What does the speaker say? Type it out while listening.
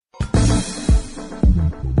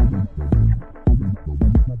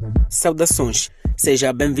Saudações,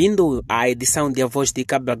 seja bem-vindo à edição de A Voz de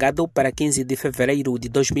Cabo Delgado para 15 de fevereiro de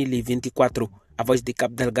 2024. A Voz de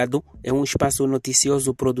Cabo Delgado é um espaço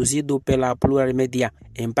noticioso produzido pela Plural Media,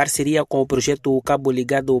 em parceria com o projeto Cabo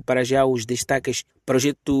Ligado. Para já os destaques: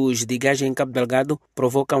 projetos de gás em Cabo Delgado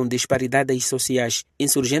provocam disparidades sociais.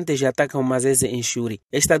 Insurgentes atacam Mazese em Churi.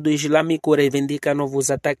 Estado Islâmico reivindica novos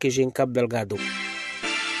ataques em Cabo Delgado.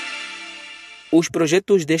 Os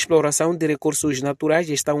projetos de exploração de recursos naturais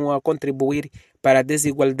estão a contribuir para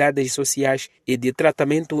desigualdades sociais e de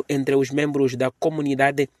tratamento entre os membros da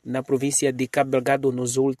comunidade na província de Cabo Delgado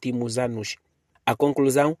nos últimos anos. A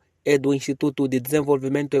conclusão é do Instituto de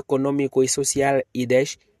Desenvolvimento Econômico e Social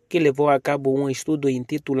IDES, que levou a cabo um estudo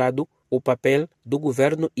intitulado O papel do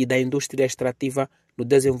governo e da indústria extrativa no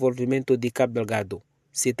desenvolvimento de Cabo Delgado.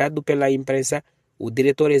 Citado pela imprensa, o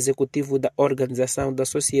diretor executivo da Organização da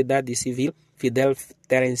Sociedade Civil, Fidel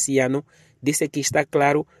Terenciano, disse que está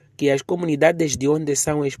claro que as comunidades de onde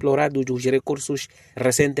são explorados os recursos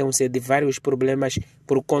ressentem-se de vários problemas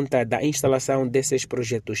por conta da instalação desses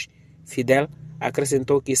projetos. Fidel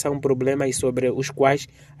acrescentou que são problemas sobre os quais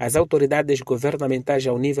as autoridades governamentais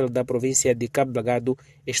ao nível da província de Cabo Delgado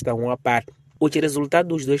estão a par. Os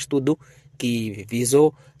resultados do estudo, que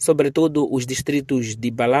visou sobretudo os distritos de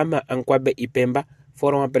Balama, Anquabe e Pemba,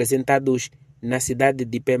 foram apresentados na cidade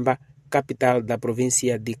de Pemba, capital da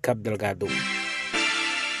província de Cabo Delgado.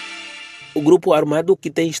 O grupo armado que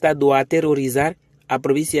tem estado a aterrorizar a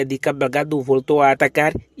província de Cabo Delgado voltou a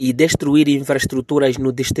atacar e destruir infraestruturas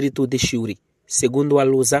no distrito de Churi. Segundo a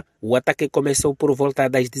Lusa, o ataque começou por volta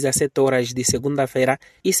das 17 horas de segunda-feira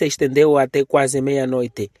e se estendeu até quase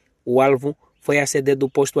meia-noite. O alvo foi a sede do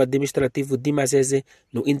posto administrativo de Mazese,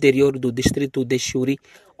 no interior do distrito de Churi,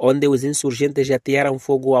 onde os insurgentes atearam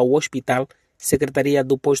fogo ao hospital, secretaria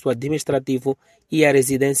do posto administrativo e a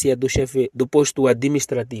residência do chefe do posto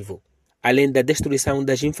administrativo. Além da destruição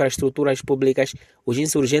das infraestruturas públicas, os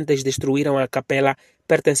insurgentes destruíram a capela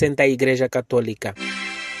pertencente à Igreja Católica.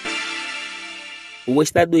 O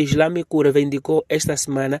Estado Islâmico reivindicou esta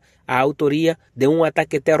semana a autoria de um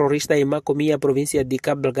ataque terrorista em Macomia, província de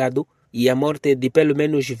Cabo Delgado, e a morte de pelo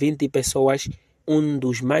menos 20 pessoas, um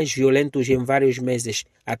dos mais violentos em vários meses.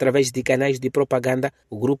 Através de canais de propaganda,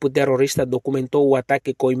 o grupo terrorista documentou o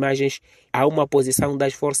ataque com imagens a uma posição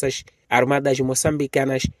das forças armadas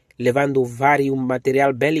moçambicanas, levando vários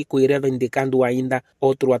material bélico e reivindicando ainda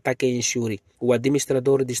outro ataque em Churi. O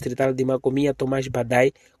administrador distrital de Macomia, Tomás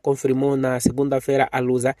Badai, confirmou na segunda-feira à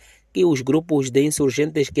Lusa que os grupos de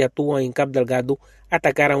insurgentes que atuam em Cabo Delgado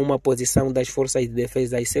atacaram uma posição das Forças de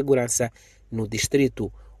Defesa e Segurança no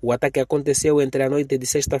distrito. O ataque aconteceu entre a noite de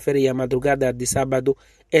sexta-feira e a madrugada de sábado,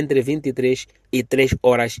 entre 23 e 3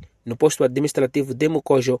 horas, no posto administrativo de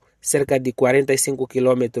Mucojo, cerca de 45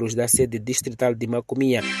 quilômetros da sede distrital de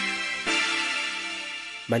Macomia.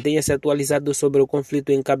 Mantenha-se atualizado sobre o conflito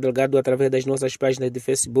em Cabo Delgado através das nossas páginas de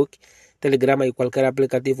Facebook, Telegram e qualquer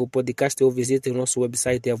aplicativo podcast, ou visite o nosso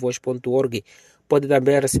website avoz.org. Pode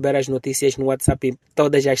também receber as notícias no WhatsApp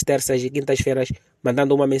todas as terças e quintas-feiras,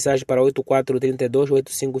 mandando uma mensagem para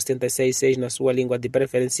 8432-8576 na sua língua de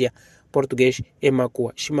preferência, português,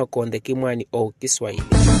 Emakua, Shimakonde, Kimwani ou Kiswahili.